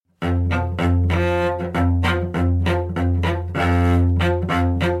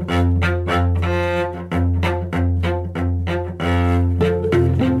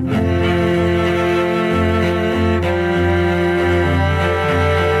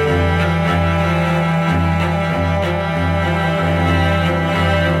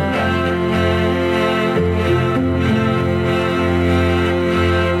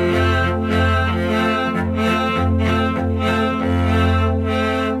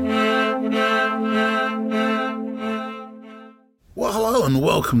Hello and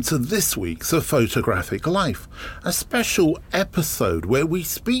welcome to this week's A Photographic Life, a special episode where we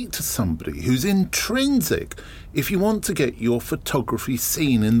speak to somebody who's intrinsic if you want to get your photography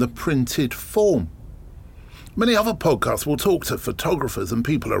seen in the printed form. Many other podcasts will talk to photographers and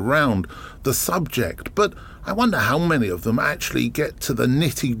people around the subject, but I wonder how many of them actually get to the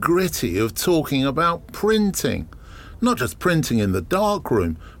nitty-gritty of talking about printing. Not just printing in the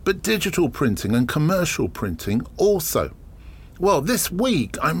darkroom, but digital printing and commercial printing also. Well, this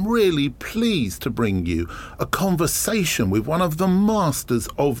week I'm really pleased to bring you a conversation with one of the masters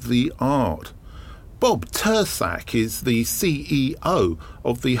of the art. Bob Tursack is the CEO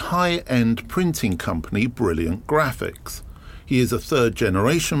of the high-end printing company Brilliant Graphics. He is a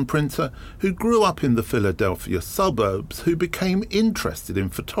third-generation printer who grew up in the Philadelphia suburbs who became interested in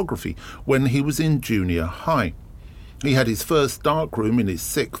photography when he was in junior high. He had his first darkroom in his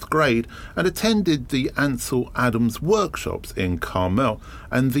 6th grade and attended the Ansel Adams workshops in Carmel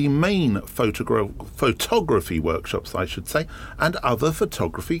and the main photography workshops, and other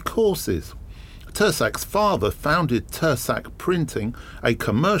photography courses. Tursack's father founded Tursack Printing, a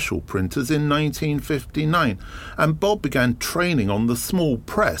commercial printers, in 1959, and Bob began training on the small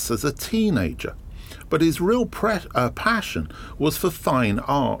press as a teenager. But his real passion was for fine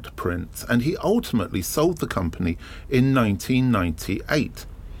art prints, and he ultimately sold the company in 1998.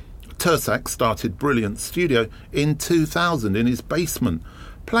 Tursack started Brilliant Studio in 2000 in his basement,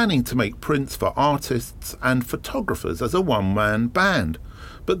 planning to make prints for artists and photographers as a one-man band.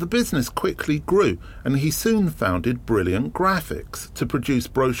 But the business quickly grew, and he soon founded Brilliant Graphics to produce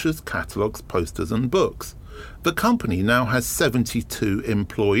brochures, catalogues, posters and books. The company now has 72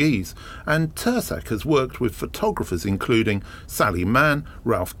 employees, and Tursack has worked with photographers including Sally Mann,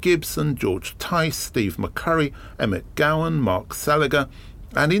 Ralph Gibson, George Tice, Steve McCurry, Emmett Gowan, Mark Seliger,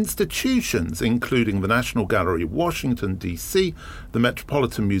 and institutions including the National Gallery, Washington, D.C., the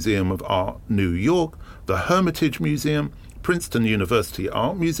Metropolitan Museum of Art, New York, the Hermitage Museum, Princeton University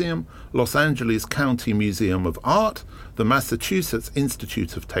Art Museum, Los Angeles County Museum of Art, the Massachusetts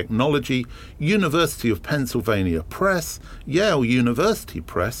Institute of Technology, University of Pennsylvania Press, Yale University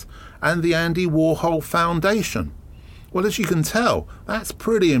Press, and the Andy Warhol Foundation. Well, as you can tell, that's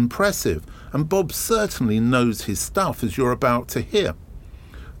pretty impressive, and Bob certainly knows his stuff, as you're about to hear.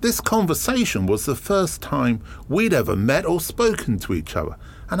 This conversation was the first time we'd ever met or spoken to each other,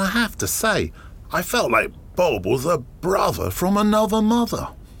 and I have to say, I felt like Bob was a brother from another mother.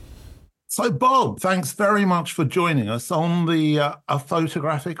 So, Bob, thanks very much for joining us on the A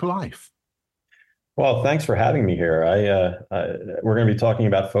Photographic Life. Well, thanks for having me here. We're going to be talking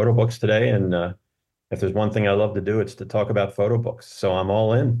about photo books today, and if there's one thing I love to do, it's to talk about photo books. So I'm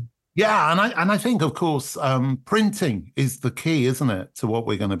all in. Yeah, and I think, of course, printing is the key, isn't it, to what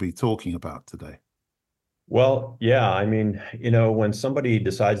we're going to be talking about today? Well, yeah, I mean, when somebody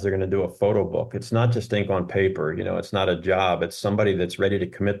decides they're going to do a photo book, it's not just ink on paper, it's not a job. It's somebody that's ready to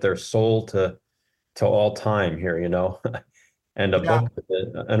commit their soul to all time here, and a book,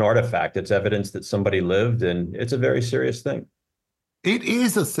 an artifact, it's evidence that somebody lived, and it's a very serious thing. It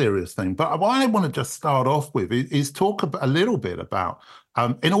is a serious thing, but what I want to just start off with is talk a little bit about,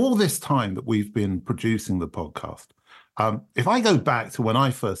 in all this time that we've been producing the podcast, if I go back to when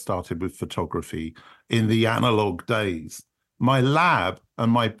I first started with photography in the analog days, my lab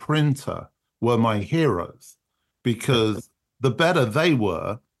and my printer were my heroes, because the better they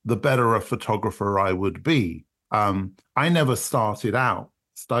were, the better a photographer I would be. I never started out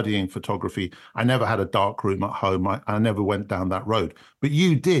studying photography. I never had a dark room at home. I never went down that road. But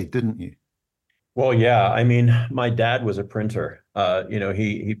you did, didn't you? Well, yeah. I mean, my dad was a printer.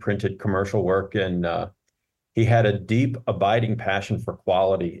 He printed commercial work, and he had a deep, abiding passion for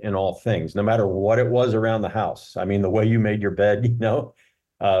quality in all things, no matter what it was around the house. I mean, the way you made your bed,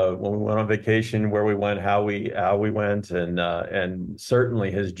 when we went on vacation, where we went, how we went, and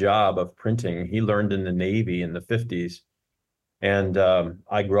certainly his job of printing, he learned in the Navy in the 50s. And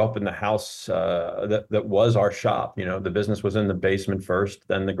I grew up in the house that was our shop. The business was in the basement first,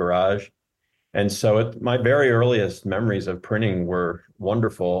 then the garage. And so my very earliest memories of printing were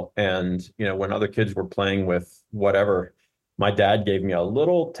wonderful. And, when other kids were playing with whatever, my dad gave me a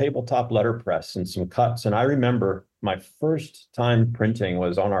little tabletop letterpress and some cuts. And I remember my first time printing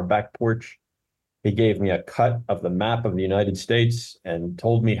was on our back porch. He gave me a cut of the map of the United States and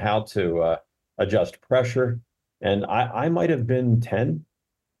told me how to adjust pressure. And I might have been 10,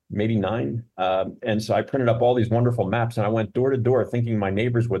 maybe 9. And so I printed up all these wonderful maps, and I went door to door thinking my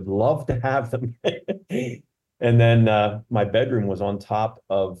neighbors would love to have them. And then my bedroom was on top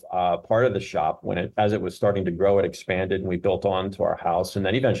of part of the shop. As it was starting to grow, it expanded, and we built on to our house. And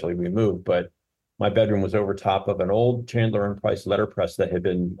then eventually we moved. But my bedroom was over top of an old Chandler and Price letterpress that had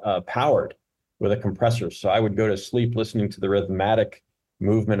been powered with a compressor. So I would go to sleep listening to the rhythmic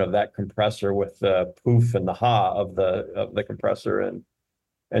movement of that compressor with the poof and the ha of the compressor.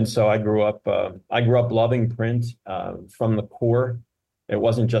 And so I grew up loving print from the core. It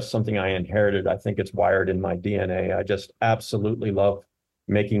wasn't just something I inherited. I think it's wired in my DNA. I just absolutely love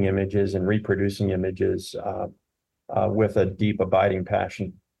making images and reproducing images with a deep, abiding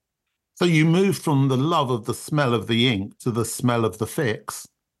passion. So you moved from the love of the smell of the ink to the smell of the fix.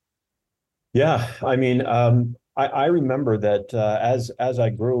 Yeah, I mean, I remember that as I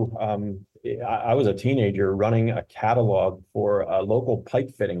grew, I was a teenager running a catalog for a local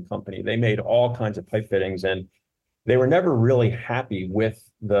pipe fitting company. They made all kinds of pipe fittings, and they were never really happy with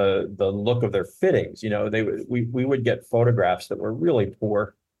the look of their fittings. You know, we would get photographs that were really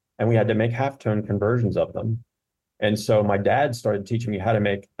poor, and we had to make halftone conversions of them. And so my dad started teaching me how to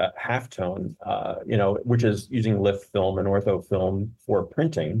make a halftone, which is using lift film and ortho film for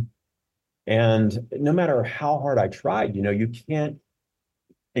printing. And no matter how hard I tried, you can't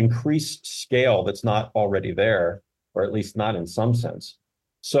increase scale that's not already there, or at least not in some sense.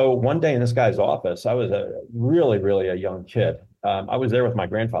 So one day in this guy's office, I was really a young kid. I was there with my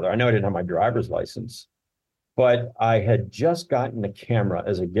grandfather. I know I didn't have my driver's license, but I had just gotten a camera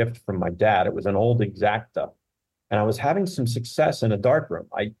as a gift from my dad. It was an old Exacta, and I was having some success in a darkroom.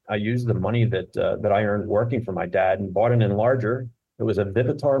 I used the money that I earned working for my dad and bought an enlarger. It was a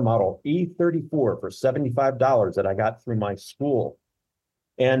Vivitar model E34 for $75 that I got through my school.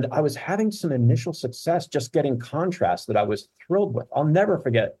 And I was having some initial success just getting contrast that I was thrilled with. I'll never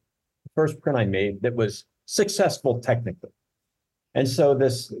forget the first print I made that was successful technically. And so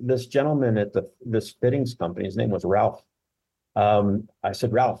this gentleman at this fittings company, his name was Ralph. I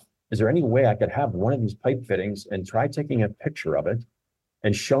said, Ralph, is there any way I could have one of these pipe fittings and try taking a picture of it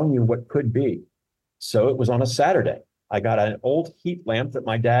and showing you what could be? So it was on a Saturday. I got an old heat lamp that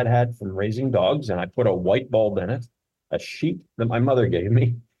my dad had from raising dogs, and I put a white bulb in it, a sheet that my mother gave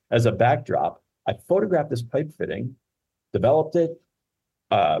me as a backdrop. I photographed this pipe fitting, developed it,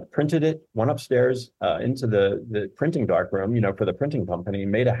 printed it, went upstairs into the printing darkroom, for the printing company,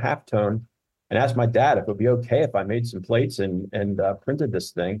 made a halftone, and asked my dad if it would be okay if I made some plates and printed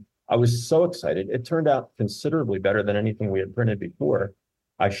this thing. I was so excited. It turned out considerably better than anything we had printed before.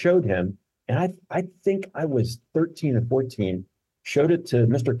 I showed him, and I think I was 13 or 14, showed it to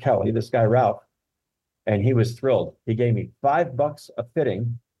Mr. Kelly, this guy Ralph, and he was thrilled. He gave me $5 a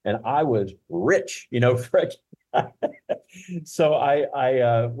fitting, and I was rich, Frick. So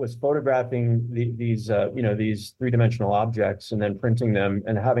I was photographing these three-dimensional objects and then printing them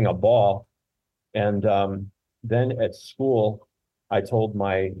and having a ball. And then at school, I told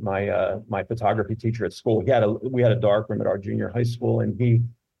my photography teacher at school. We had a darkroom at our junior high school, and he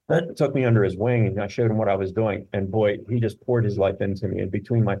took me under his wing, and I showed him what I was doing. And boy, he just poured his life into me. And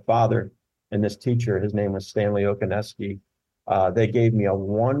between my father and this teacher, his name was Stanley Okaneski, they gave me a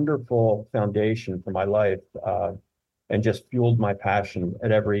wonderful foundation for my life, and just fueled my passion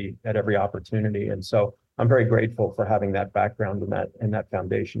at every opportunity. And so I'm very grateful for having that background and that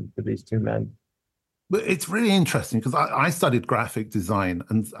foundation for these two men. But it's really interesting because I studied graphic design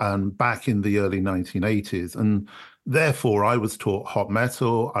and back in the early 1980s, and therefore I was taught hot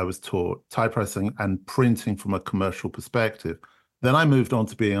metal, I was taught typepressing and printing from a commercial perspective. Then I moved on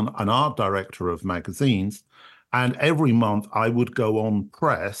to being an art director of magazines, and every month I would go on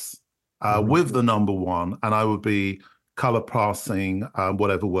press with the number one, and I would be color passing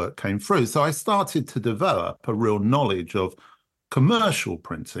whatever work came through. So I started to develop a real knowledge of commercial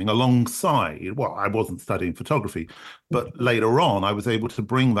printing alongside, well, I wasn't studying photography, but later on I was able to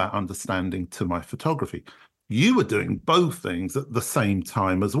bring that understanding to my photography. You were doing both things at the same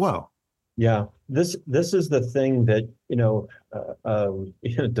time as well. Yeah, this is the thing that,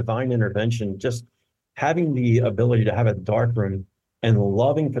 divine intervention, just having the ability to have a darkroom and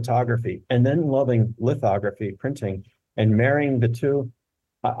loving photography and then loving lithography, printing, and marrying the two.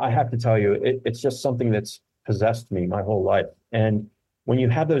 I have to tell you, it's just something that's possessed me my whole life. And when you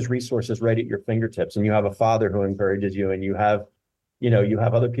have those resources right at your fingertips, and you have a father who encourages you, and you have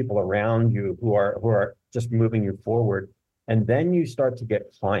other people around you who are just moving you forward, and then you start to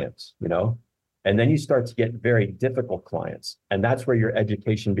get clients, and then you start to get very difficult clients, and that's where your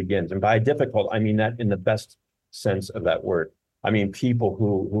education begins. And by difficult, I mean that in the best sense of that word. I mean people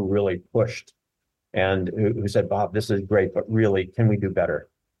who really pushed and who said, Bob, this is great, but really, can we do better?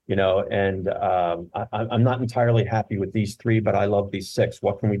 And I'm not entirely happy with these three, but I love these six.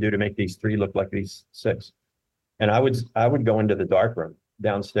 What can we do to make these three look like these six? And I would go into the darkroom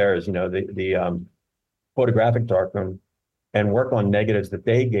downstairs, the photographic darkroom, and work on negatives that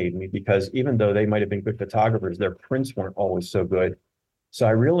they gave me, because even though they might have been good photographers, their prints weren't always so good. So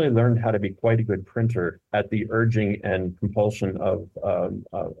I really learned how to be quite a good printer at the urging and compulsion of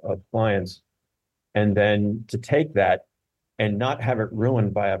clients. And then to take that and not have it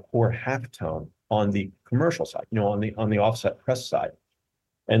ruined by a poor halftone on the commercial side, on the offset press side,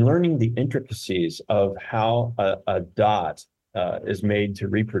 and learning the intricacies of how a dot is made to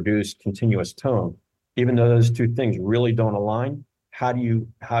reproduce continuous tone, even though those two things really don't align. How do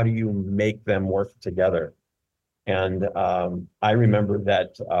you make them work together? And I remember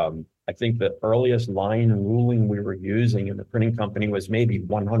that I think the earliest line ruling we were using in the printing company was maybe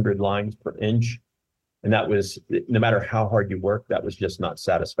 100 lines per inch. And that was, no matter how hard you worked, that was just not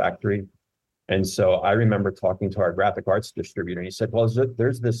satisfactory. And so I remember talking to our graphic arts distributor, and he said, well,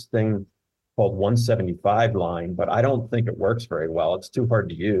 there's this thing called 175 line, but I don't think it works very well. It's too hard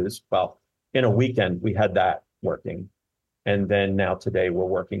to use. Well, in a weekend, we had that working. And then now today we're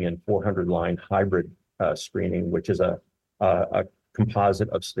working in 400 line hybrid screening, which is a composite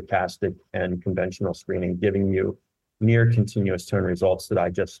of stochastic and conventional screening, giving you near continuous tone results that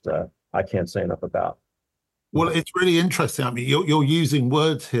I can't say enough about. Well, it's really interesting. I mean, you're using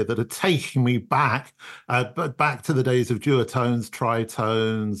words here that are taking me back, but back to the days of duotones,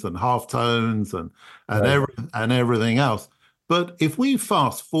 tritones, and halftones, Right. and everything else. But if we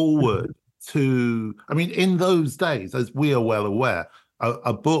fast forward to, I mean, in those days, as we are well aware,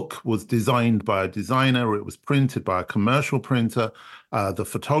 a book was designed by a designer. It was printed by a commercial printer. The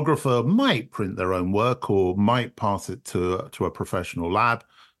photographer might print their own work or might pass it to a professional lab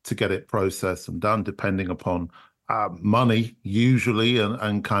to get it processed and done, depending upon money, usually,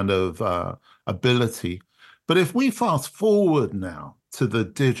 and kind of ability. But if we fast forward now to the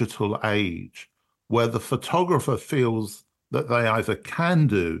digital age, where the photographer feels that they either can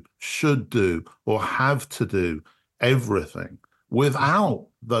do, should do, or have to do everything without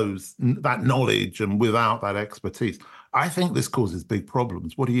that knowledge and without that expertise, I think this causes big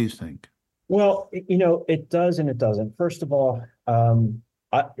problems. What do you think? Well, it does and it doesn't. First of all,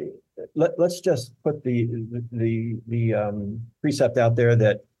 I, let's just put the precept out there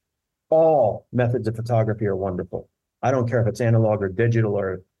that all methods of photography are wonderful. I don't care if it's analog or digital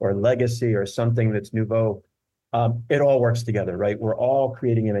or legacy or something that's nouveau. It all works together, right? We're all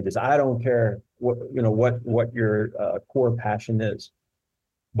creating images. I don't care what your core passion is.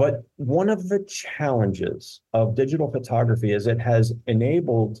 But one of the challenges of digital photography is it has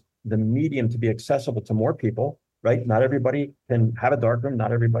enabled the medium to be accessible to more people, right? Not everybody can have a darkroom.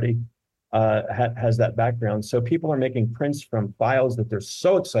 Not everybody has that background. So people are making prints from files that they're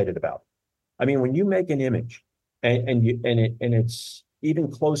so excited about. I mean, when you make an image and it's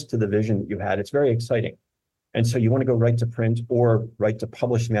even close to the vision that you had, it's very exciting. And so you want to go right to print or right to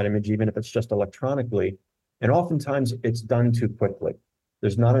publishing that image, even if it's just electronically. And oftentimes it's done too quickly.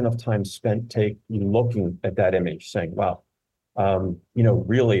 There's not enough time spent looking at that image saying, wow,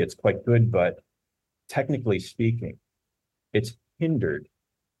 really it's quite good, but technically speaking, it's hindered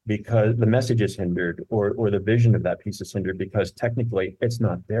because the message is hindered or the vision of that piece is hindered because technically it's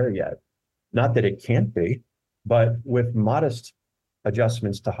not there yet. Not that it can't be, but with modest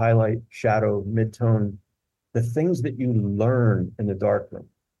adjustments to highlight, shadow, midtone, the things that you learn in the darkroom.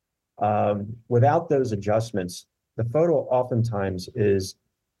 Without those adjustments, the photo oftentimes is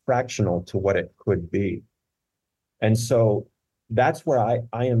fractional to what it could be. And so that's where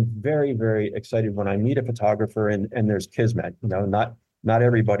I am very, very excited when I meet a photographer and there's kismet. Not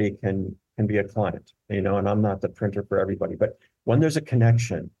everybody can be a client, and I'm not the printer for everybody. But when there's a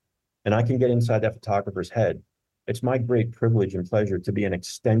connection and I can get inside that photographer's head, it's my great privilege and pleasure to be an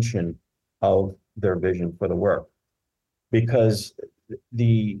extension of their vision for the work. Because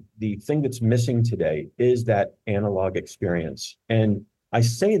the thing that's missing today is that analog experience. And I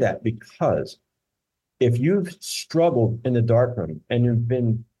say that because if you've struggled in the darkroom and you've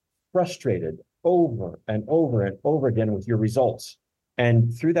been frustrated over and over and over again with your results,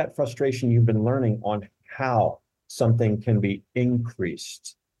 and through that frustration, you've been learning on how something can be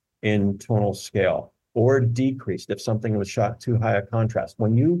increased in tonal scale or decreased if something was shot too high a contrast.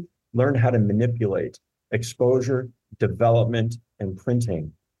 When you learn how to manipulate exposure, development, and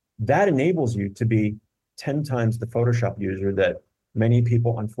printing, that enables you to be 10 times the Photoshop user that many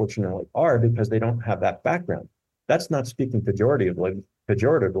people unfortunately are because they don't have that background. That's not speaking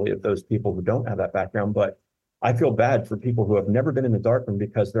pejoratively of those people who don't have that background, but I feel bad for people who have never been in the darkroom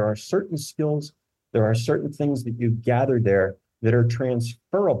because there are certain skills, there are certain things that you gather there that are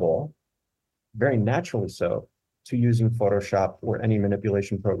transferable, very naturally so, to using Photoshop or any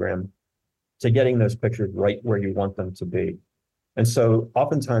manipulation program to getting those pictures right where you want them to be. And so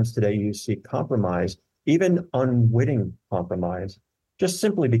oftentimes today you see compromise even unwitting compromise, just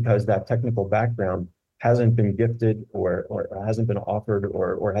simply because that technical background hasn't been gifted or hasn't been offered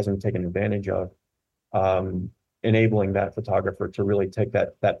or hasn't taken advantage of, enabling that photographer to really take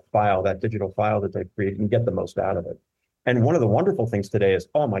that file, that digital file that they've created and get the most out of it. And one of the wonderful things today is,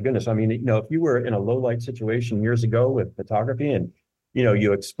 oh my goodness, I mean, if you were in a low light situation years ago with photography and,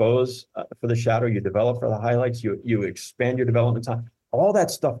 you expose for the shadow, you develop for the highlights, you expand your development time, all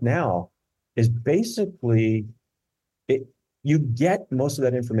that stuff now is basically, you get most of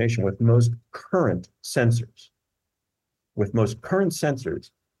that information with most current sensors. With most current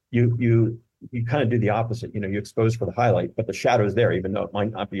sensors, you kind of do the opposite. You expose for the highlight, but the shadow is there, even though it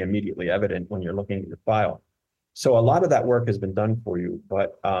might not be immediately evident when you're looking at your file. So a lot of that work has been done for you,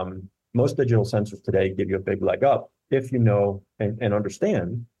 but most digital sensors today give you a big leg up if you know and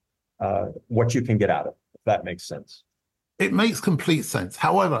understand what you can get out of it, if that makes sense. It makes complete sense.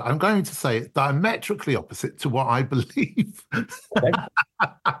 However, I'm going to say it's diametrically opposite to what I believe. Okay.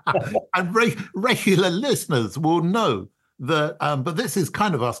 And regular listeners will know that, but this is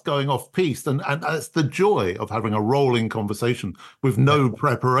kind of us going off piste, and that's the joy of having a rolling conversation with no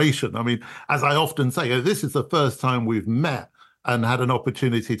preparation. I mean, as I often say, this is the first time we've met and had an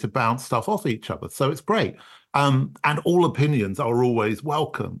opportunity to bounce stuff off each other. So it's great. And all opinions are always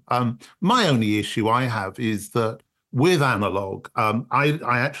welcome. My only issue I have is that with analog, I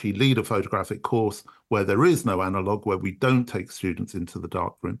actually lead a photographic course where there is no analog, where we don't take students into the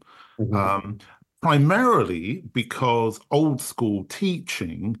darkroom. Mm-hmm. Primarily because old school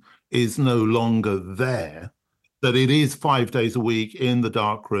teaching is no longer there, that it is 5 days a week in the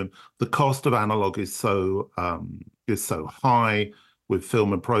darkroom. The cost of analog is so high with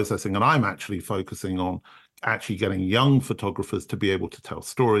film and processing, and I'm actually focusing on actually getting young photographers to be able to tell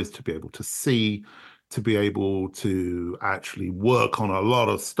stories, to be able to see, to be able to actually work on a lot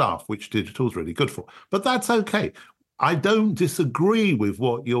of stuff, which digital is really good for. But that's okay. I don't disagree with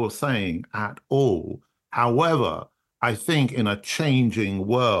what you're saying at all. However, I think in a changing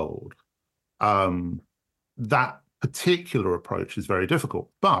world, that particular approach is very difficult.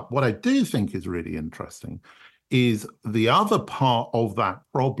 But what I do think is really interesting is the other part of that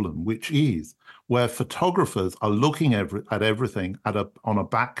problem, which is where photographers are looking at everything on a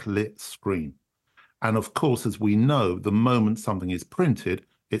backlit screen. And of course, as we know, the moment something is printed,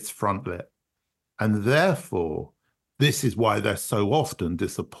 it's front lit. And therefore, this is why they're so often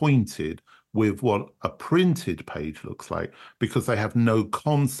disappointed with what a printed page looks like, because they have no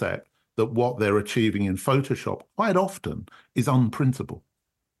concept that what they're achieving in Photoshop quite often is unprintable.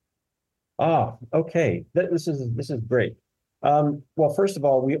 Okay. This is great. Well, first of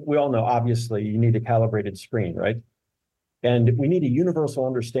all, we all know, obviously, you need a calibrated screen, right? And we need a universal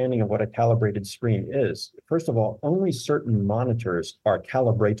understanding of what a calibrated screen is. First of all, only certain monitors are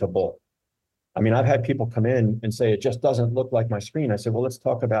calibratable. I mean, I've had people come in and say, it just doesn't look like my screen. I said, well, let's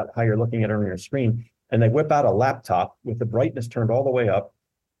talk about how you're looking at it on your screen. And they whip out a laptop with the brightness turned all the way up.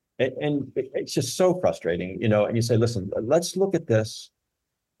 And it's just so frustrating, and you say, listen, let's look at this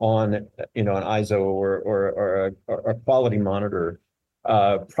on, an ISO or a quality monitor,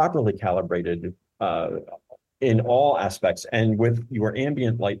 properly calibrated in all aspects and with your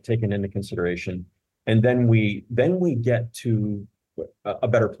ambient light taken into consideration. And then we get to a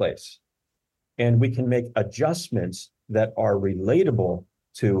better place. And we can make adjustments that are relatable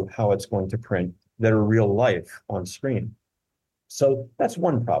to how it's going to print, that are real life on screen. So that's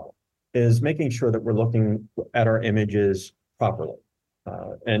one problem, is making sure that we're looking at our images properly.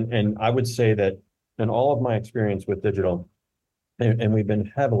 And I would say that in all of my experience with digital, and we've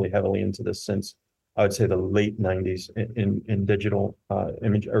been heavily into this since, I would say, the late 90s in digital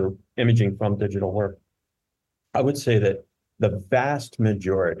imaging from digital work, I would say that the vast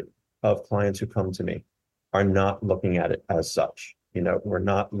majority of clients who come to me are not looking at it as such. We're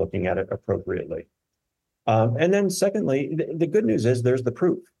not looking at it appropriately. And then secondly, the good news is there's the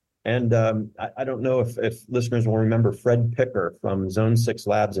proof. And I don't know if listeners will remember Fred Picker from Zone 6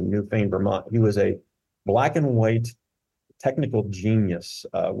 Labs in Newfane, Vermont. He was a black and white technical genius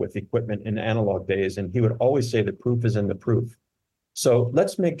with equipment in analog days. And he would always say the proof is in the proof. So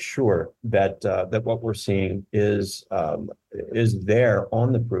let's make sure that what we're seeing is there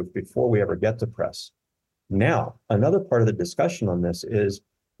on the proof before we ever get to press. Now, another part of the discussion on this is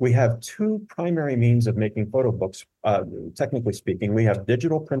we have two primary means of making photo books. Technically speaking, we have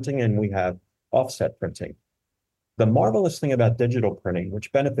digital printing and we have offset printing. The marvelous thing about digital printing,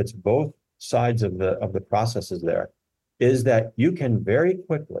 which benefits both sides of the processes there, is that you can very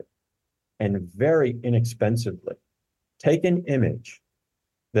quickly and very inexpensively take an image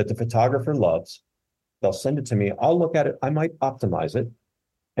that the photographer loves. They'll send it to me. I'll look at it. I might optimize it.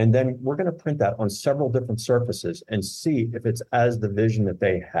 And then we're going to print that on several different surfaces and see if it's as the vision that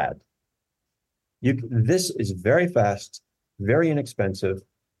they had. This is very fast, very inexpensive.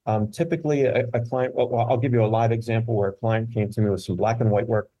 Typically, a client, well, I'll give you a live example where a client came to me with some black and white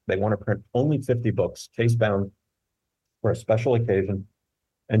work. They want to print only 50 books, case bound for a special occasion.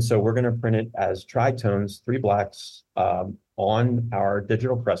 And so we're going to print it as tritones, 3 blacks, on our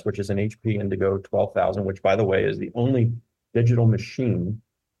digital press, which is an HP Indigo 12,000, which, by the way, is the only digital machine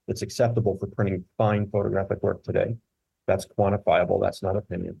that's acceptable for printing fine photographic work today. That's quantifiable. That's not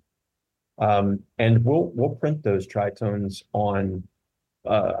opinion. And we'll print those tritones on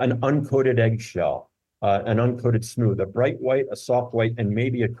an uncoated eggshell, an uncoated smooth, a bright white, a soft white, and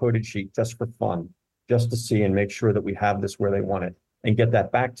maybe a coated sheet just for fun, just to see and make sure that we have this where they want it and get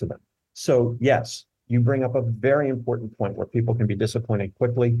that back to them. So yes, you bring up a very important point where people can be disappointed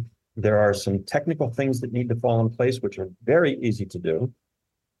quickly. There are some technical things that need to fall in place, which are very easy to do.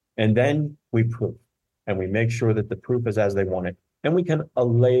 And then we proof, and we make sure that the proof is as they want it. And we can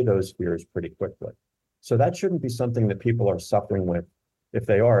allay those fears pretty quickly. So that shouldn't be something that people are suffering with. If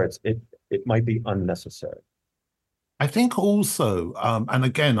they are, it might be unnecessary. I think also, and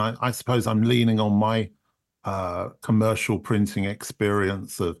again, I suppose I'm leaning on my commercial printing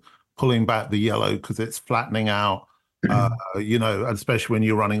experience of pulling back the yellow because it's flattening out, you know, especially when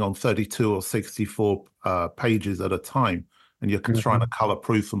you're running on 32 or 64 pages at a time and you're trying to color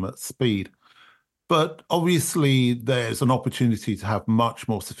proof them at speed. But obviously, there's an opportunity to have much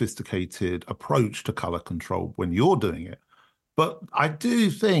more sophisticated approach to color control when you're doing it. But I do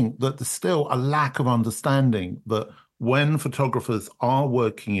think that there's still a lack of understanding that when photographers are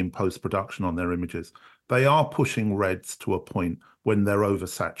working in post-production on their images, they are pushing reds to a point when they're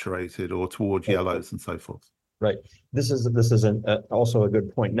oversaturated or towards yellows and so forth. Right. This is also a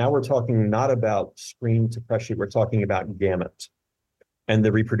good point. Now we're talking not about screen to press sheet. We're talking about gamut and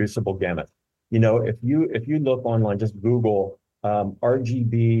the reproducible gamut. You know, if you look online, just Google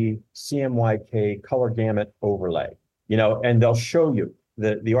RGB CMYK color gamut overlay, you know, and they'll show you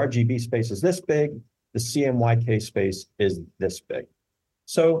the RGB space is this big, the CMYK space is this big.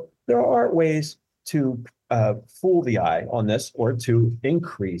 So there are ways to fool the eye on this or to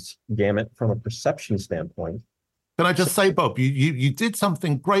increase gamut from a perception standpoint. Can I just say, Bob, you did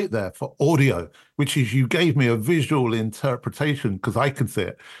something great there for audio, which is you gave me a visual interpretation because I can see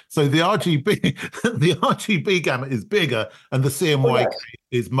it. So the RGB gamut is bigger and the CMYK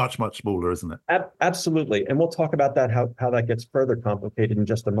is much, much smaller, isn't it? Absolutely. And we'll talk about that, how that gets further complicated in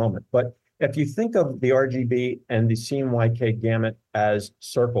just a moment. But if you think of the RGB and the CMYK gamut as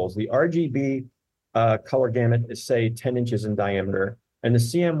circles, the RGB color gamut is, say, 10 inches in diameter, and the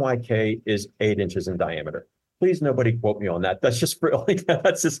CMYK is 8 inches in diameter. Please, nobody quote me on that. That's just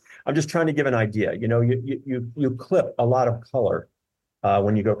I'm just trying to give an idea. You know, you clip a lot of color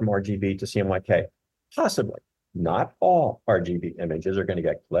when you go from RGB to CMYK. Possibly. Not all RGB images are going to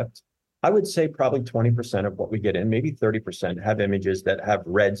get clipped. I would say probably 20% of what we get in, maybe 30% have images that have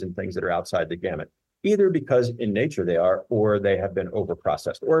reds and things that are outside the gamut, either because in nature they are, or they have been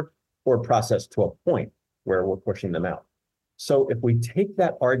over-processed or processed to a point where we're pushing them out. So if we take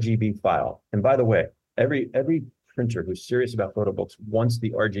that RGB file, and by the way, every printer who's serious about photo books wants the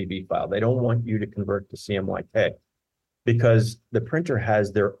RGB file. They don't want you to convert to CMYK because the printer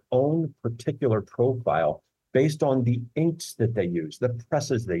has their own particular profile based on the inks that they use, the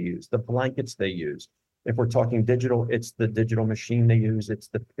presses they use, the blankets they use. If we're talking digital, it's the digital machine they use, it's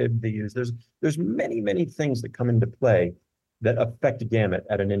the PIB they use. There's many, many things that come into play that affect gamut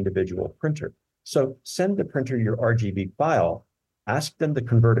at an individual printer. So send the printer your RGB file, ask them to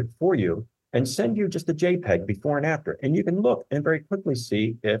convert it for you, and send you just a JPEG before and after. And you can look and very quickly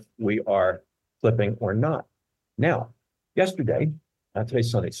see if we are clipping or not. Now, yesterday,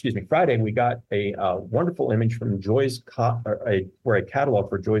 today's Sunday, Friday, we got a wonderful image from a catalog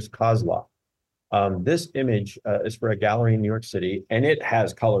for Joyce Kozloff. This image is for a gallery in New York City, and it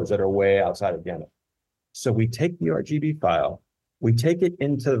has colors that are way outside of gamut. So we take the RGB file, we take it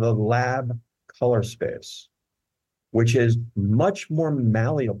into the lab color space, which is much more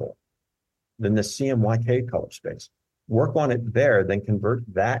malleable than the CMYK color space. Work on it there, then convert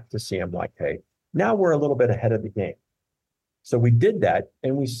that to CMYK. Now we're a little bit ahead of the game. So we did that,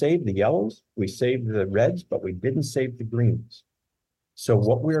 and we saved the yellows, we saved the reds, but we didn't save the greens. So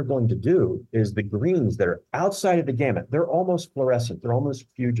what we are going to do is the greens that are outside of the gamut, they're almost fluorescent, they're almost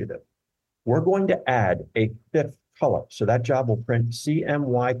fugitive. We're going to add a 5th color. So that job will print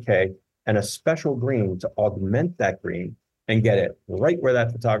CMYK and a special green to augment that green and get it right where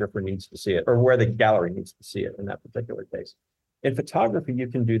that photographer needs to see it, or where the gallery needs to see it in that particular case. In photography, you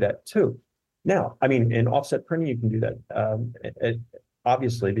can do that too. Now, I mean, in offset printing, you can do that.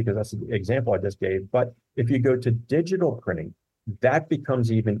 obviously, because that's the example I just gave. But if you go to digital printing, that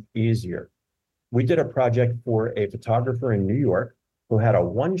becomes even easier. We did a project for a photographer in New York who had a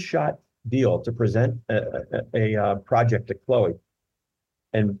one-shot deal to present a project to Chloe.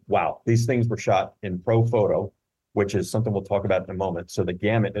 And wow, these things were shot in Pro Photo, which is something we'll talk about in a moment. So the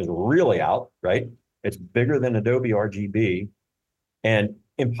gamut is really out, right? It's bigger than Adobe RGB and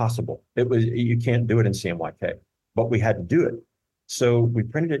impossible. You can't do it in CMYK, but we had to do it. So we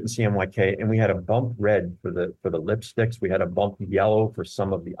printed it in CMYK and we had a bump red for the lipsticks. We had a bump yellow for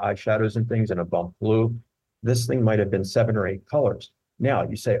some of the eyeshadows and things and a bump blue. This thing might have been 7 or 8 colors. Now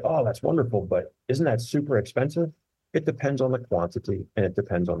you say, oh, that's wonderful, but isn't that super expensive? It depends on the quantity and it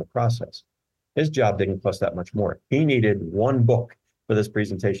depends on the process. His job didn't cost that much more. He needed 1 book for this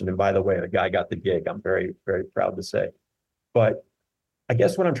presentation. And by the way, the guy got the gig. I'm very, very proud to say. But I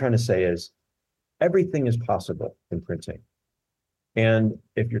guess what I'm trying to say is everything is possible in printing. And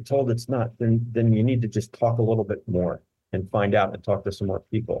if you're told it's not, then you need to just talk a little bit more and find out and talk to some more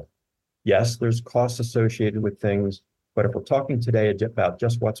people. Yes, there's costs associated with things, but if we're talking today about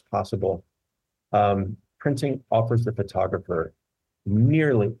just what's possible, printing offers the photographer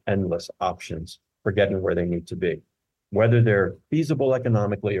nearly endless options for getting where they need to be. Whether they're feasible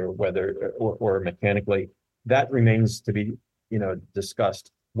economically or or mechanically, that remains to be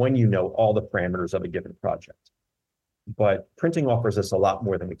discussed when you know all the parameters of a given project. But printing offers us a lot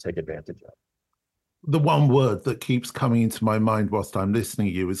more than we take advantage of. The one word that keeps coming into my mind whilst I'm listening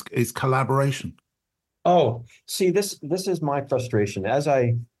to you is collaboration. Oh, see, this is my frustration.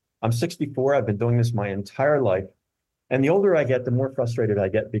 I'm 64, I've been doing this my entire life. And the older I get, the more frustrated I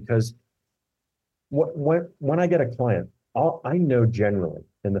get because when I get a client, I know generally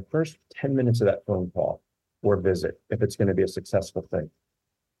in the first 10 minutes of that phone call or visit, if it's going to be a successful thing.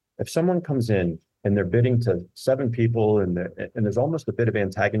 If someone comes in and they're bidding to 7 people and there's almost a bit of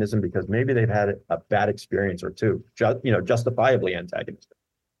antagonism because maybe they've had a bad experience or two, justifiably antagonistic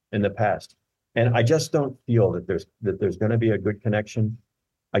in the past. And I just don't feel that there's going to be a good connection.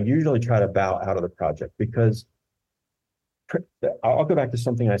 I usually try to bow out of the project because I'll go back to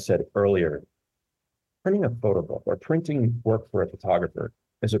something I said earlier. Printing a photo book or printing work for a photographer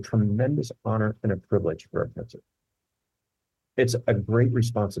is a tremendous honor and a privilege for a printer. It's a great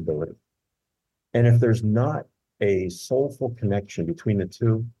responsibility. And if there's not a soulful connection between the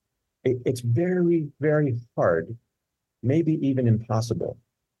two, it's very, very hard, maybe even impossible,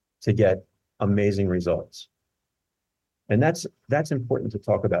 to get amazing results. And that's important to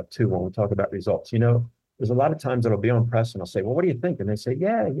talk about too when we talk about results. There's a lot of times that I'll be on press and I'll say, well, what do you think? And they say,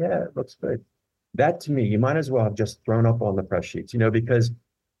 yeah, it looks good. That to me, you might as well have just thrown up on the press sheets, because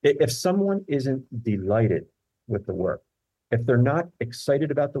if someone isn't delighted with the work, if they're not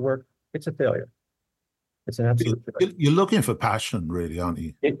excited about the work, it's a failure. It's an absolute failure. You're looking for passion, really, aren't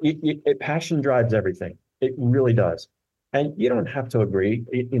you? Passion drives everything. It really does. And you don't have to agree,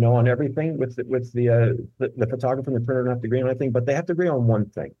 on everything with the photographer and the printer don't have to agree on anything, but they have to agree on one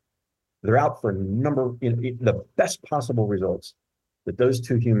thing. They're out for the best possible results that those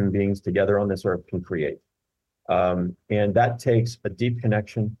two human beings together on this earth can create. And that takes a deep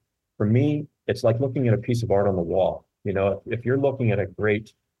connection. For me, it's like looking at a piece of art on the wall. If you're looking at a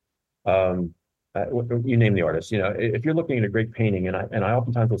great, you name the artist, if you're looking at a great painting, and I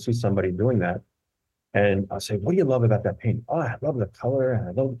oftentimes will see somebody doing that, and I'll say, what do you love about that painting? Oh, I love the color, and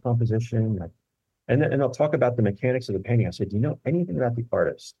I love the composition. And I'll talk about the mechanics of the painting. I say, do you know anything about the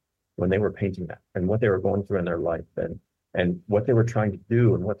artist when they were painting that and what they were going through in their life and what they were trying to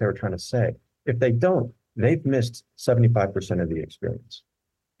do and what they were trying to say? If they don't, they've missed 75% of the experience.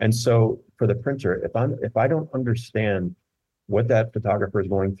 And so for the printer, if I don't understand what that photographer is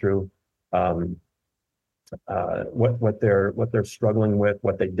going through, what they're struggling with,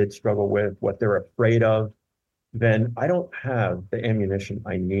 what they did struggle with, what they're afraid of, then I don't have the ammunition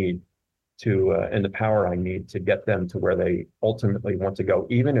I need to and the power I need to get them to where they ultimately want to go,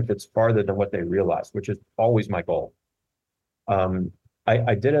 even if it's farther than what they realize, which is always my goal.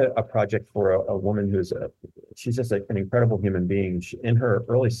 I did a project for a woman she's just an incredible human being. In her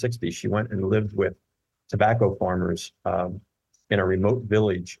early 60s, she went and lived with tobacco farmers in a remote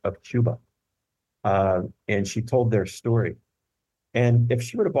village of Cuba. And she told their story. And if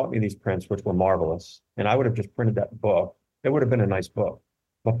she would have bought me these prints, which were marvelous, and I would have just printed that book, it would have been a nice book.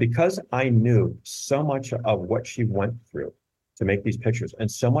 But because I knew so much of what she went through to make these pictures and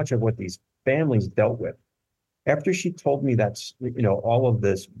so much of what these families dealt with, after she told me that's, all of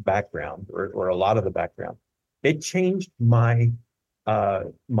this background or a lot of the background, it changed my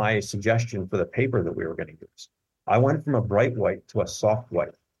suggestion for the paper that we were going to use. I went from a bright white to a soft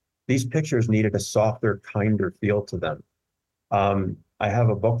white. These pictures needed a softer, kinder feel to them. I have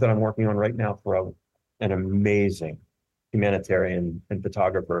a book that I'm working on right now for an amazing humanitarian and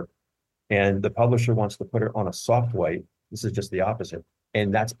photographer. And the publisher wants to put it on a soft white. This is just the opposite.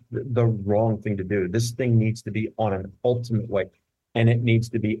 And that's the wrong thing to do. This thing needs to be on an ultimate white, and it needs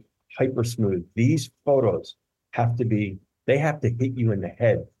to be hyper smooth. These photos have to be, they have to hit you in the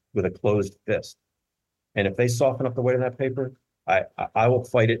head with a closed fist. And if they soften up the weight of that paper, I will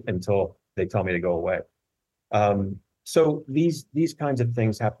fight it until they tell me to go away. So these kinds of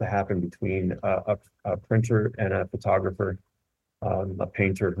things have to happen between a printer and a photographer, a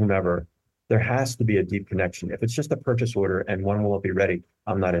painter, whomever. There has to be a deep connection. If it's just a purchase order and when will it be ready,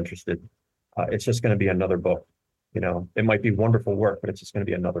 I'm not interested. It's just going to be another book. It might be wonderful work, but it's just going to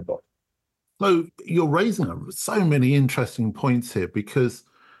be another book. So you're raising so many interesting points here because,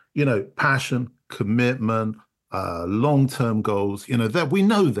 passion, commitment, long-term goals, that we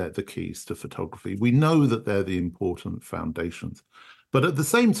know they're the keys to photography. We know that they're the important foundations. But at the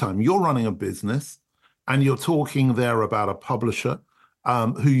same time, you're running a business and you're talking there about a publisher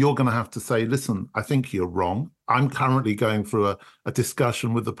who you're going to have to say, listen, I think you're wrong. I'm currently going through a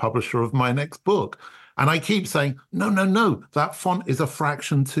discussion with the publisher of my next book. And I keep saying, no, that font is a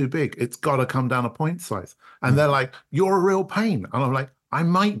fraction too big. It's got to come down a point size. And they're like, you're a real pain. And I'm like, I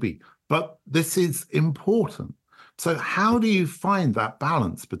might be, but this is important. So how do you find that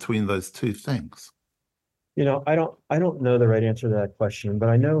balance between those two things? I don't know the right answer to that question, but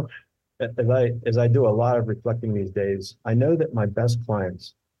I know as I do a lot of reflecting these days, I know that my best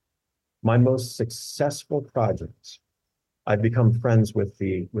clients, my most successful projects, I've become friends with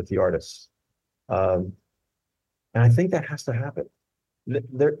the artists. And I think that has to happen.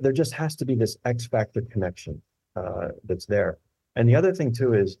 There just has to be this X factor connection that's there. And the other thing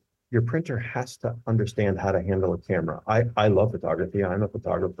too is your printer has to understand how to handle a camera. I love photography. I'm a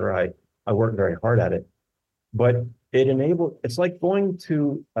photographer. I work very hard at it, but it's like going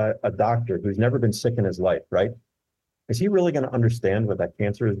to a doctor who's never been sick in his life, right? Is he really going to understand what that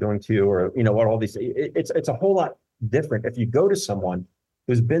cancer is doing to you, or what all these? It's a whole lot different if you go to someone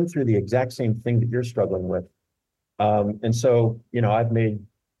who's been through the exact same thing that you're struggling with. And so, I've made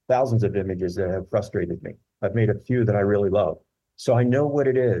thousands of images that have frustrated me. I've made a few that I really love. So I know what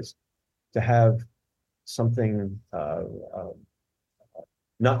it is to have something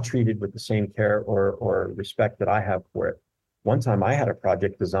not treated with the same care or respect that I have for it. One time I had a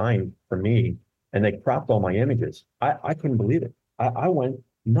project designed for me and they cropped all my images. I couldn't believe it. I went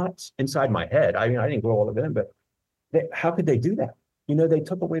nuts inside my head. I mean, I didn't go all of it in, but how could they do that? They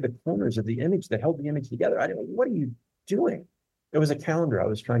took away the corners of the image that held the image together. I didn't know, what are you doing? It was a calendar I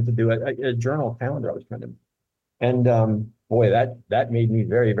was trying to do, a journal calendar I was trying to, and boy, that made me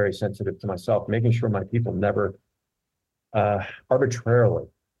very, very sensitive to myself, making sure my people never arbitrarily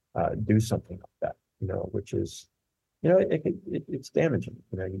do something like that, which is, it's damaging.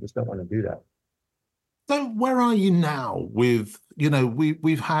 You just don't want to do that. So where are you now with,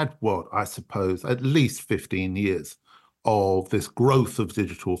 we've had what, I suppose, at least 15 years of this growth of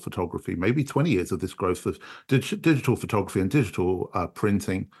digital photography, maybe 20 years of this growth of digital photography and digital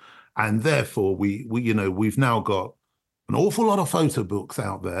printing. And therefore, we've now got an awful lot of photo books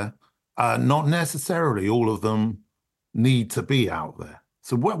out there. Not necessarily all of them need to be out there.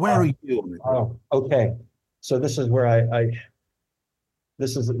 So where are you on it? Oh, okay. So this is where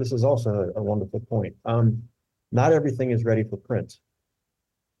this is also a wonderful point. Not everything is ready for print.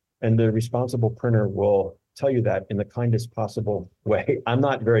 And the responsible printer will tell you that in the kindest possible way. I'm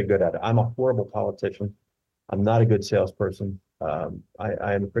not very good at it. I'm a horrible politician. I'm not a good salesperson.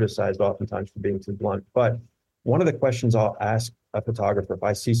 I am criticized oftentimes for being too blunt. But one of the questions I'll ask a photographer, if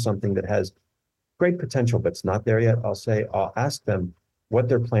I see something that has great potential but it's not there yet, I'll ask them what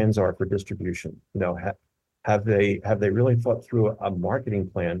their plans are for distribution. Have they really thought through a marketing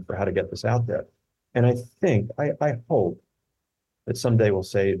plan for how to get this out there? And I hope that someday will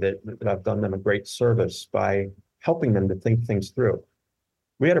say that I've done them a great service by helping them to think things through.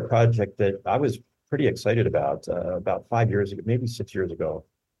 We had a project that I was pretty excited about 5 years ago, maybe 6 years ago.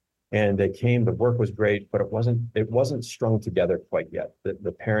 And they came, the work was great, but it wasn't strung together quite yet.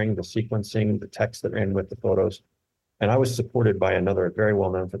 The pairing, the sequencing, the text that ran with the photos. And I was supported by another very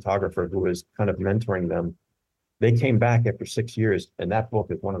well-known photographer who was kind of mentoring them. They came back after 6 years, and that book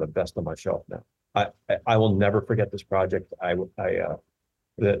is one of the best on my shelf now. I will never forget this project.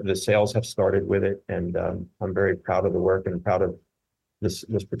 The sales have started with it, and I'm very proud of the work and proud of this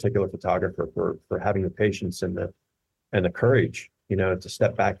particular photographer for having the patience and the courage, to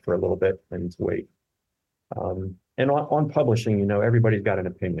step back for a little bit and to wait. And on publishing, everybody's got an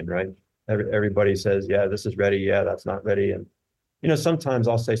opinion, right? Everybody says, yeah, this is ready. Yeah, that's not ready. And, sometimes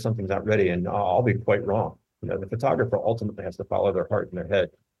I'll say something's not ready and I'll be quite wrong. The photographer ultimately has to follow their heart and their head,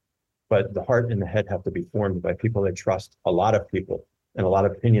 but the heart and the head have to be formed by people they trust, a lot of people and a lot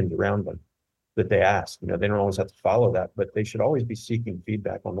of opinions around them that they ask. They don't always have to follow that, but they should always be seeking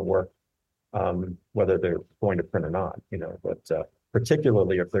feedback on the work, whether they're going to print or not, but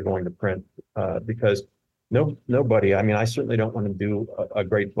particularly if they're going to print, because nobody, I certainly don't want to do a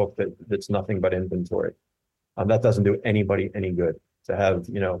great book that's nothing but inventory. That doesn't do anybody any good to have,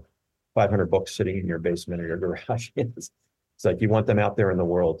 500 books sitting in your basement or your garage. It's like you want them out there in the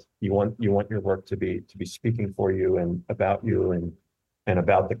world. You want your work to be speaking for you and about you and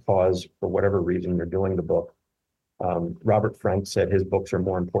about the cause for whatever reason you're doing the book. Robert Frank said his books are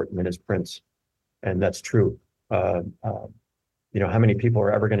more important than his prints, and that's true. How many people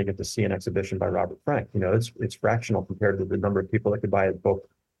are ever going to get to see an exhibition by Robert Frank? It's fractional compared to the number of people that could buy his book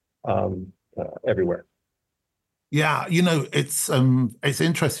everywhere. Yeah, it's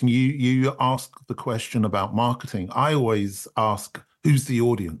interesting. You ask the question about marketing. I always ask, who's the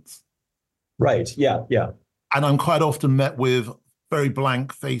audience? Right. Yeah. Yeah. And I'm quite often met with very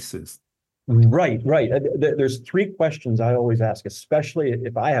blank faces. Right. There's three questions I always ask, especially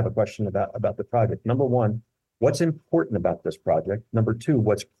if I have a question about the project. Number one, what's important about this project? Number two,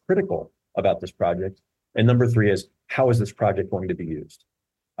 what's critical about this project? And number three is, how is this project going to be used?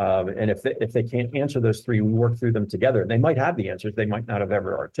 And if they can't answer those three, we work through them together. They might have the answers, they might not have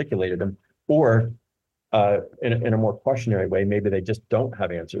ever articulated them, or in a more cautionary way, maybe they just don't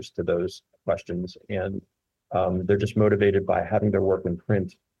have answers to those questions, and they're just motivated by having their work in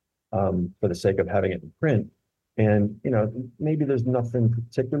print for the sake of having it in print. And maybe there's nothing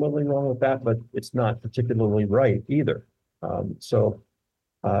particularly wrong with that, but it's not particularly right either.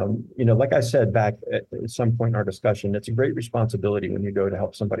 Like I said back at some point in our discussion, it's a great responsibility when you go to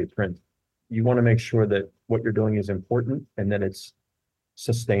help somebody print. You want to make sure that what you're doing is important and that it's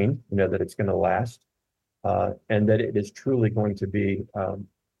sustained, that it's going to last, and that it is truly going to be, in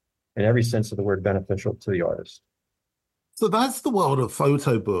every sense of the word, beneficial to the artist. So that's the world of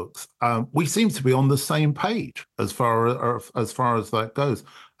photo books. We seem to be on the same page as far as that goes.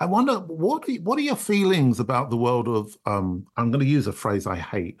 I wonder, what are your feelings about the world of, I'm going to use a phrase I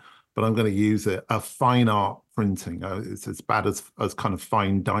hate, but I'm going to use it, fine art printing. It's as bad as kind of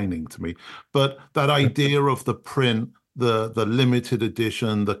fine dining to me. But that idea of the print, the limited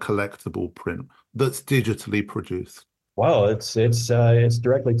edition, the collectible print that's digitally produced. Well, it's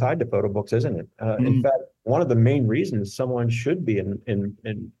directly tied to photo books, isn't it? In fact, one of the main reasons someone should be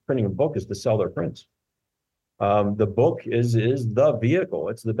in printing a book is to sell their prints. The book is the vehicle.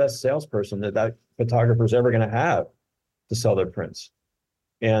 It's the best salesperson that photographer is ever going to have to sell their prints.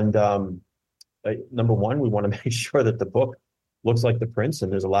 And number one, we want to make sure that the book looks like the prints.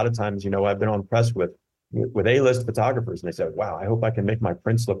 And there's a lot of times, I've been on press with A-list photographers, and they said, "Wow, I hope I can make my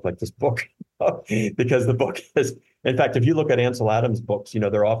prints look like this book," because the book is. In fact, if you look at Ansel Adams' books,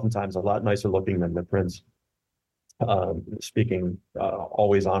 they're oftentimes a lot nicer looking than the prints. Speaking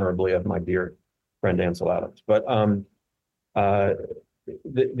always honorably of my dear friend Ansel Adams, but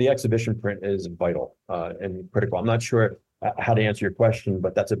the exhibition print is vital and critical. I'm not sure how to answer your question,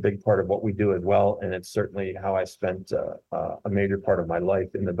 but that's a big part of what we do as well, and it's certainly how I spent a major part of my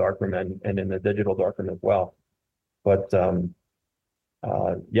life in the darkroom and in the digital darkroom as well. But the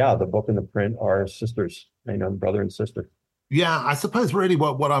book and the print are sisters, brother and sister. Yeah, I suppose really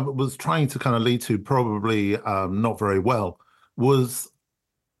what I was trying to kind of lead to, probably not very well, was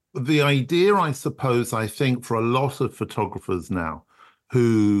the idea, I think, for a lot of photographers now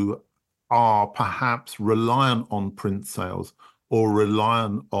who are perhaps reliant on print sales or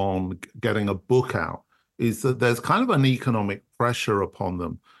reliant on getting a book out, is that there's kind of an economic pressure upon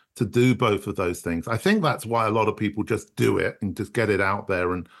them to do both of those things. I think that's why a lot of people just do it and just get it out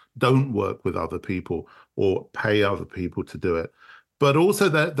there and don't work with other people or pay other people to do it. But also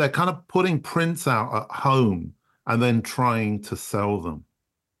they're kind of putting prints out at home and then trying to sell them.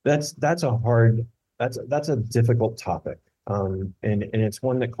 That's a difficult topic. And it's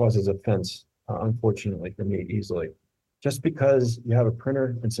one that causes offense, unfortunately for me, easily. Just because you have a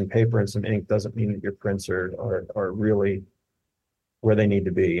printer and some paper and some ink doesn't mean that your prints are really where they need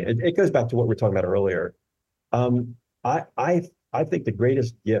to be. It goes back to what we were talking about earlier. I think the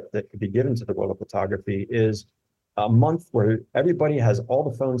greatest gift that could be given to the world of photography is a month where everybody has all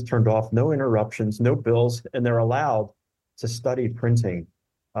the phones turned off, no interruptions, no bills, and they're allowed to study printing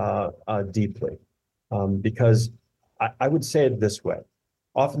deeply. Because I would say it this way.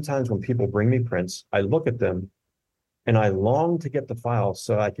 Oftentimes when people bring me prints, I look at them and I long to get the file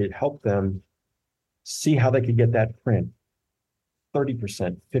so I could help them see how they could get that print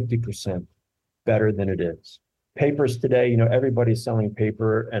 30%, 50% better than it is. Papers today, everybody's selling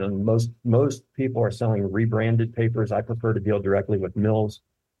paper, and most people are selling rebranded papers. I prefer to deal directly with mills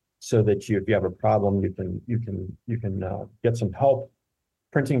so that if you have a problem, you can get some help.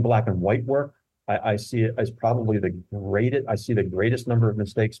 Printing black and white work, I see it as probably I see the greatest number of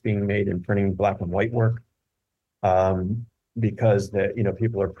mistakes being made in printing black and white work, because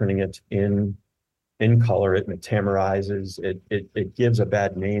people are printing it in color. It metamerizes. It gives a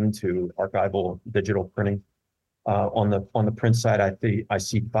bad name to archival digital printing. On the print side, I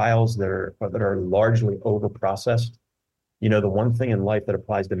see files that are largely over processed. The one thing in life that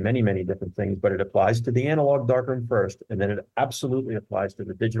applies to many, many different things, but it applies to the analog darkroom first, and then it absolutely applies to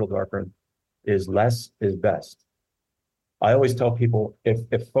the digital darkroom, is less is best. I always tell people, if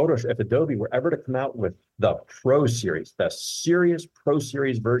Adobe were ever to come out with the Pro Series, the serious Pro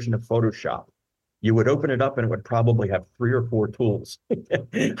Series version of Photoshop, you would open it up and it would probably have 3 or 4 tools.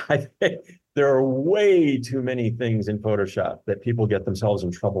 I think there are way too many things in Photoshop that people get themselves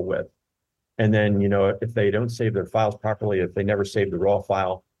in trouble with. And then, if they don't save their files properly, if they never save the raw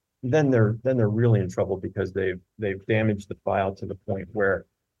file, then they're really in trouble, because they've damaged the file to the point where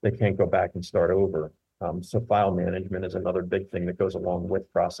they can't go back and start over. So file management is another big thing that goes along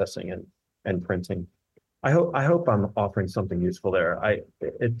with processing and printing. I hope I'm offering something useful there.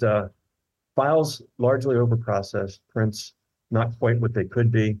 Files largely overprocessed, prints not quite what they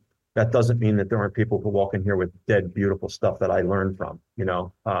could be. That doesn't mean that there aren't people who walk in here with dead, beautiful stuff that I learned from.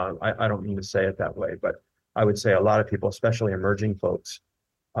 I don't mean to say it that way, but I would say a lot of people, especially emerging folks,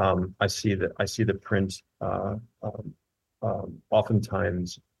 I see the print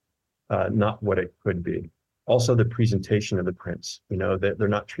oftentimes not what it could be. Also, the presentation of the prints, they're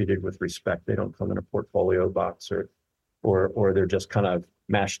not treated with respect. They don't come in a portfolio box, or they're just kind of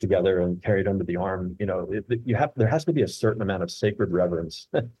mashed together and carried under the arm. There has to be a certain amount of sacred reverence,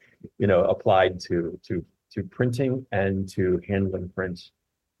 applied to printing and to handling prints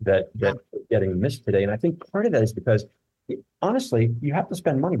that are getting missed today. And I think part of that is because, honestly, you have to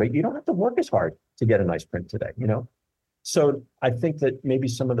spend money, but you don't have to work as hard to get a nice print today. So I think that maybe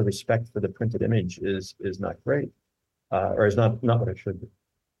some of the respect for the printed image is not great, or is not what it should be.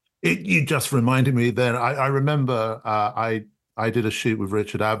 You just reminded me there. I remember I did a shoot with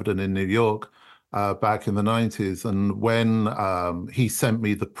Richard Avedon in New York back in the 90s. And when he sent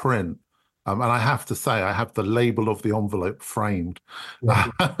me the print, and I have to say, I have the label of the envelope framed.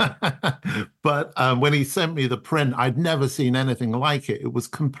 Yeah. But when he sent me the print, I'd never seen anything like it. It was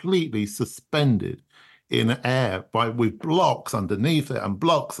completely suspended in air with blocks underneath it and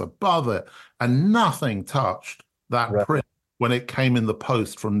blocks above it, and nothing touched that Right. print when it came in the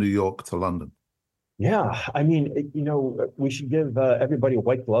post from New York to London. Yeah, I mean, we should give everybody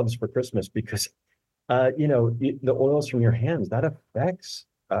white gloves for Christmas, because, the oils from your hands, that affects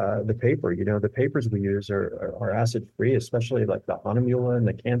the paper. The papers we use are acid free, especially like the Hahnemühle and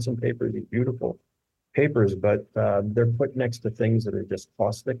the Canson paper, these beautiful papers, but they're put next to things that are just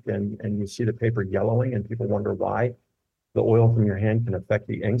caustic, and you see the paper yellowing, and people wonder why the oil from your hand can affect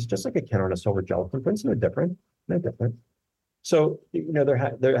the inks, just like it can on a silver gelatin print. It's no different, no different. So,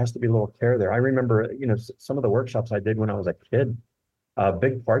 there has to be a little care there. I remember, some of the workshops I did when I was a kid,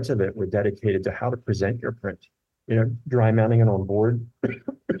 big parts of it were dedicated to how to present your print, dry mounting it on board,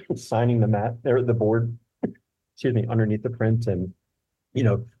 signing the board, excuse me, underneath the print, and,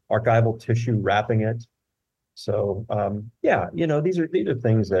 archival tissue wrapping it. So, these are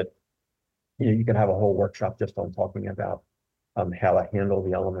things that, you can have a whole workshop just on talking about how to handle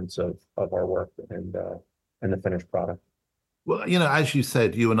the elements of our work and the finished product. Well, as you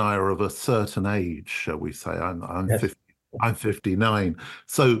said, you and I are of a certain age, shall we say. I'm Yes. 50, I'm 59.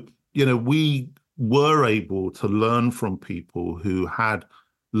 So, we were able to learn from people who had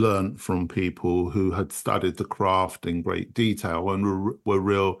learned from people who had studied the craft in great detail and were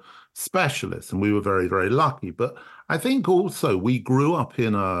real specialists. And we were very, very lucky. But I think also we grew up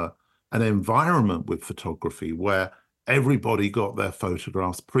in an environment with photography where everybody got their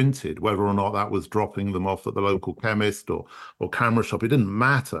photographs printed, whether or not that was dropping them off at the local chemist or camera shop. It didn't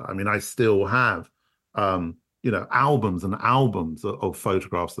matter. I mean, I still have, albums and albums of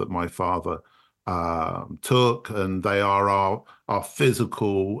photographs that my father took, and they are our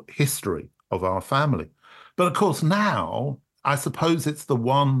physical history of our family. But of course, now, I suppose it's the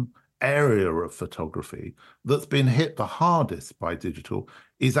one area of photography that's been hit the hardest by digital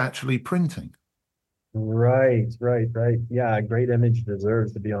is actually printing. Right. Yeah, a great image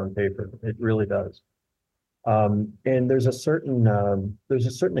deserves to be on paper. It really does. And there's a certain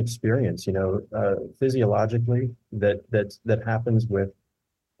experience, physiologically that happens with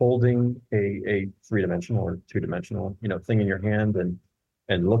holding a three-dimensional or two-dimensional, thing in your hand, and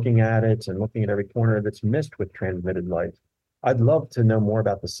and looking at it and looking at every corner that's missed with transmitted light. I'd love to know more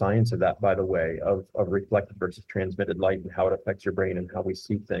about the science of that, by the way, of reflected versus transmitted light and how it affects your brain and how we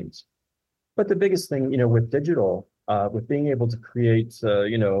see things. But the biggest thing, with digital, with being able to create,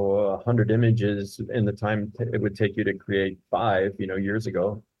 100 images in the time it would take you to create five, years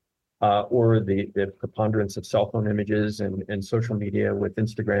ago, or the preponderance of cell phone images and social media with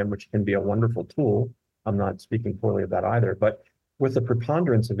Instagram, which can be a wonderful tool. I'm not speaking poorly of that either, but with the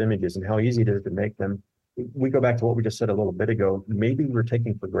preponderance of images and how easy it is to make them, we go back to what we just said a little bit ago. Maybe we're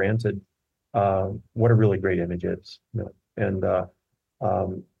taking for granted what a really great image is, and the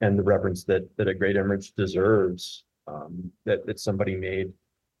reverence that a great image deserves, that somebody made.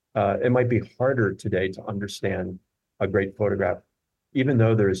 It might be harder today to understand a great photograph, even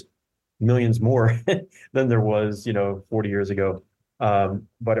though there's millions more than there was, 40 years ago.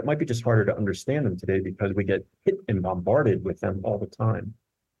 But it might be just harder to understand them today because we get hit and bombarded with them all the time.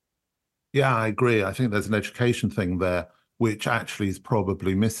 Yeah, I agree. I think there's an education thing there, which actually is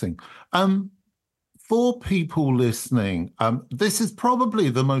probably missing. For people listening, this is probably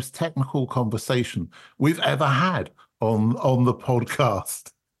the most technical conversation we've ever had on the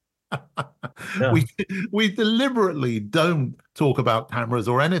podcast. Yeah. We deliberately don't talk about cameras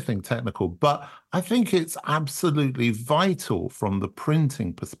or anything technical, but I think it's absolutely vital from the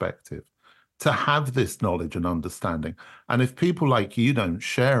printing perspective to have this knowledge and understanding. And if people like you don't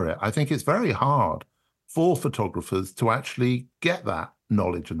share it, I think it's very hard for photographers to actually get that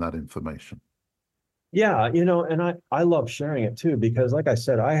knowledge and that information. Yeah, and I love sharing it too, because like I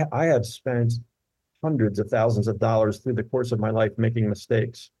said, I have spent hundreds of thousands of dollars through the course of my life making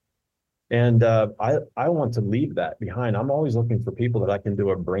mistakes. And I want to leave that behind. I'm always looking for people that I can do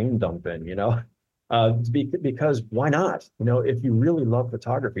a brain dump in, because why not? If you really love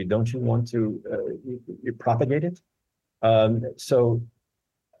photography, don't you want to you propagate it? So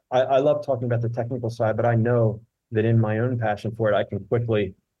I love talking about the technical side, but I know that in my own passion for it, I can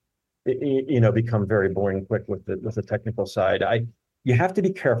quickly, become very boring quick with the technical side. You have to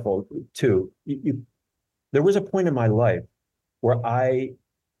be careful too. There was a point in my life where I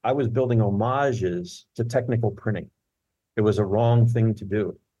was building homages to technical printing. It was a wrong thing to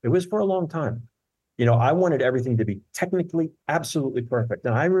do. It was for a long time. I wanted everything to be technically absolutely perfect.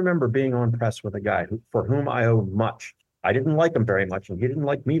 And I remember being on press with a guy for whom I owe much. I didn't like him very much, and he didn't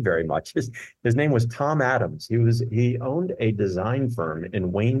like me very much. His name was Tom Adams. He owned a design firm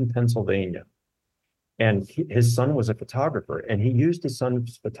in Wayne, Pennsylvania. And his son was a photographer, and he used his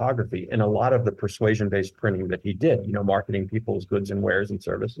son's photography in a lot of the persuasion-based printing that he did, marketing people's goods and wares and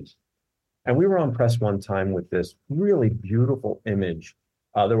services. And we were on press one time with this really beautiful image.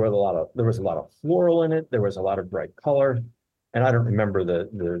 There was a lot of floral in it. There was a lot of bright color, and I don't remember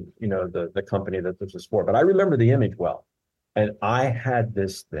the company that this was for, but I remember the image well. And I had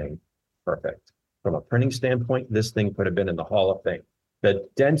this thing perfect from a printing standpoint. This thing could have been in the Hall of Fame. The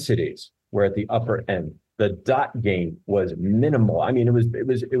densities were at the upper end. The dot gain was minimal. I mean, it was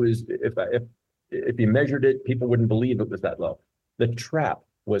if you measured it, people wouldn't believe it was that low. The trap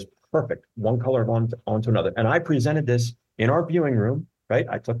was perfect, one color onto another. And I presented this in our viewing room, right?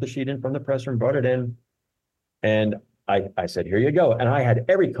 I took the sheet in from the press room, brought it in, and I said, here you go. And I had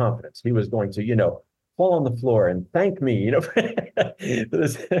every confidence he was going to, fall on the floor and thank me, for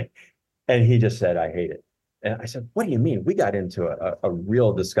this. And he just said, I hate it. And I said, what do you mean? We got into a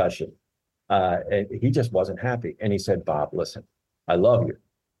real discussion. And he just wasn't happy. And he said, Bob, listen, I love you,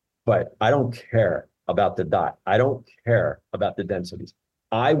 but I don't care about the dot. I don't care about the densities.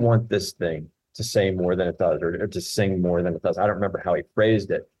 I want this thing to say more than it does, or to sing more than it does. I don't remember how he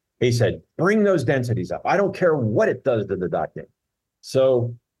phrased it. He said, bring those densities up. I don't care what it does to the dot game.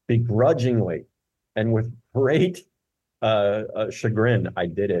 So begrudgingly and with great chagrin, I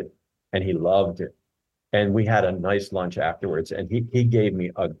did it, and he loved it. And we had a nice lunch afterwards, and he gave me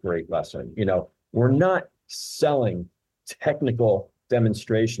a great lesson. We're not selling technical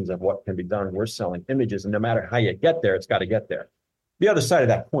demonstrations of what can be done. We're selling images, and no matter how you get there, it's got to get there. The other side of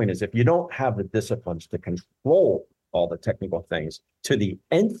that point is if you don't have the disciplines to control all the technical things to the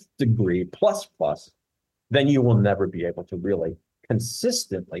nth degree plus, then you will never be able to really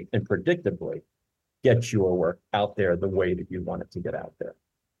consistently and predictably get your work out there the way that you want it to get out there.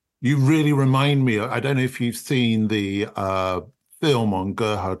 You really remind me, I don't know if you've seen the film on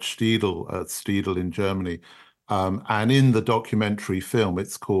Gerhard Stiedel at Stiedel in Germany. And in the documentary film,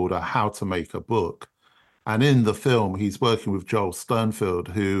 it's called How to Make a Book. And in the film, he's working with Joel Sternfield,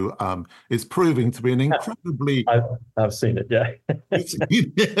 who is proving to be an incredibly I've, I've seen it. Yeah.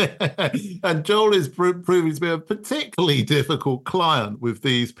 and Joel is proving to be a particularly difficult client with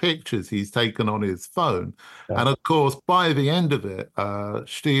these pictures he's taken on his phone. Yeah. And of course, by the end of it,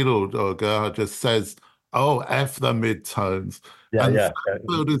 Stiel or Gerhard just says, "Oh, F the midtones." Yeah. And Yeah.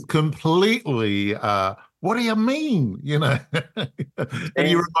 Sternfield is completely, what do you mean? And you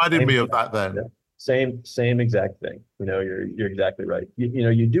Same, reminded same me thing. of that Yeah. then. Same exact thing. You're exactly right.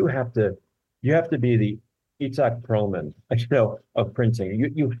 You do have to, you have to be the Itzhak Perlman, of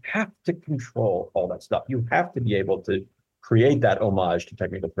printing. You have to control all that stuff. You have to be able to create that homage to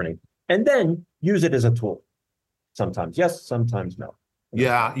technical printing and then use it as a tool. Sometimes yes, sometimes no.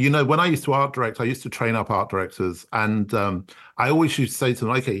 Yeah, when I used to art direct, I used to train up art directors, and I always used to say to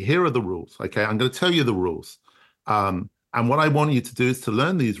them, "Okay, here are the rules. Okay, I'm going to tell you the rules, and what I want you to do is to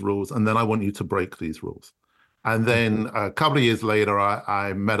learn these rules, and then I want you to break these rules." And then a couple of years later,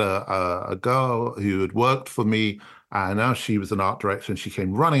 I met a girl who had worked for me, and now she was an art director, and she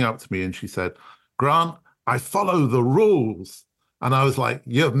came running up to me and she said, "Grant, I follow the rules," and I was like,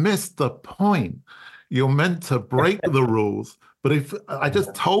 "You've missed the point. You're meant to break the rules." But if I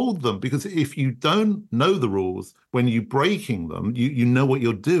just told them, because if you don't know the rules, when you're breaking them, you know what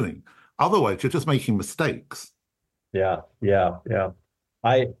you're doing. Otherwise, you're just making mistakes. Yeah, yeah, yeah.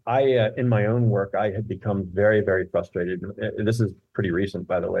 In my own work, I had become very, very frustrated. This is pretty recent,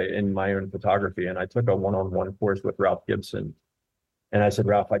 by the way, in my own photography. And I took a one-on-one course with Ralph Gibson. And I said,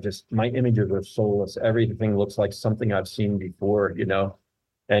 Ralph, my images are soulless. Everything looks like something I've seen before.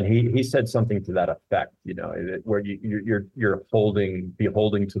 And he said something to that effect, where you're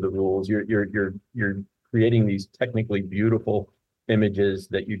beholding to the rules. You're creating these technically beautiful images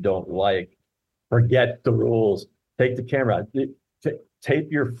that you don't like. Forget the rules. Take the camera.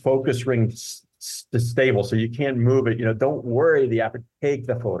 Tape your focus ring stable so you can't move it. Don't worry the app. Take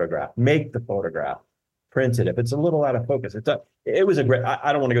the photograph. Make the photograph. Print it. If it's a little out of focus, it was a great.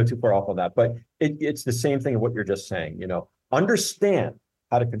 I don't want to go too far off on that, but it's the same thing of what you're just saying. Understand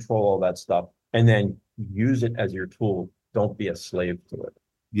how to control all that stuff, and then use it as your tool. Don't be a slave to it.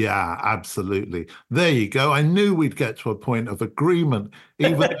 Yeah, absolutely. There you go. I knew we'd get to a point of agreement,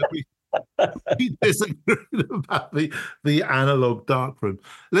 even though we disagreed about the analog darkroom.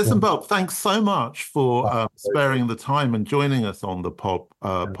 Listen, Bob, thanks so much for sparing the time and joining us on the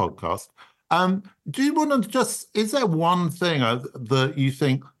podcast. Do you want to is there one thing that you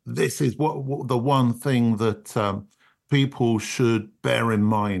think this is what the one thing that people should bear in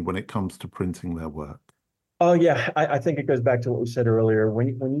mind when it comes to printing their work? Oh yeah, I think it goes back to what we said earlier.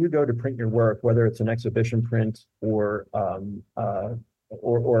 When you go to print your work, whether it's an exhibition print or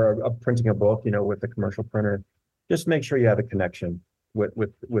printing a book, with the commercial printer, just make sure you have a connection with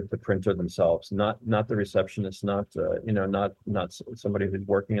the printer themselves, not the receptionist, not somebody who's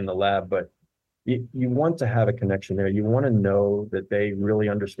working in the lab, but you want to have a connection there. You want to know that they really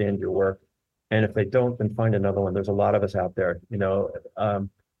understand your work. And if they don't, then find another one. There's a lot of us out there,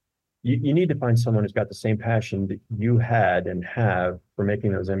 you need to find someone who's got the same passion that you had and have for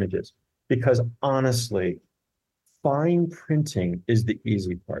making those images. Because honestly, fine printing is the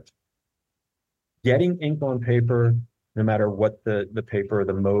easy part. Getting ink on paper, no matter what the paper,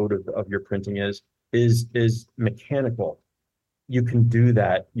 the mode of your printing is mechanical. You can do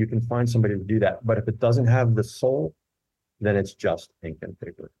that. You can find somebody to do that. But if it doesn't have the soul, then it's just ink and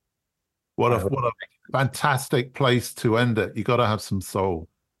paper. What a fantastic place to end it. You got to have some soul.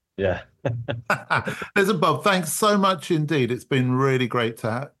 Yeah. Listen, Bob, thanks so much indeed. It's been really great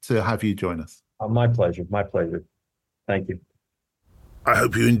to have you join us. My pleasure. My pleasure. Thank you. I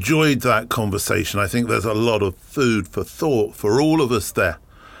hope you enjoyed that conversation. I think there's a lot of food for thought for all of us there.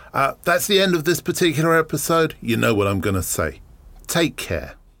 That's the end of this particular episode. You know what I'm going to say. Take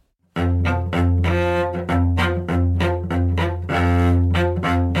care.